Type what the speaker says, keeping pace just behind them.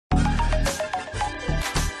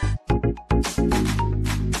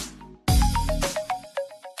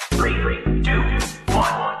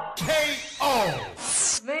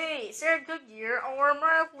Good Gear, or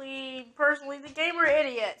mildly, personally, the Gamer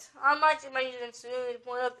Idiot. I might change it soon to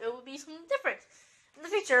point out it would be something different. In the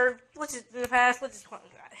future, in the past, let's just point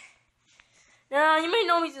out. Now, you may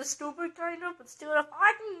know me as a stupid kind of, but still, if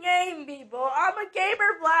I can game people, I'm a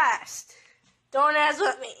gamer blast. Don't ask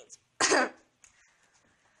what it means.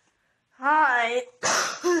 Hi.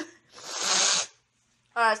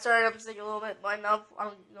 Alright, sorry, I'm sick a little bit by now. I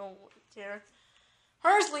don't know what to care.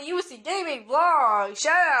 Personally, UC Gaming Vlog,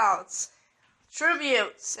 shoutouts,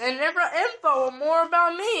 tributes, and info more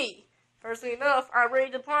about me. Personally enough, I'm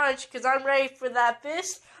ready to punch because I'm ready for that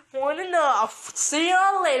fist point enough. See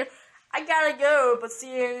y'all later. I gotta go, but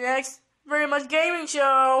see you in the next Very Much Gaming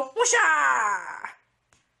Show. Whoosha!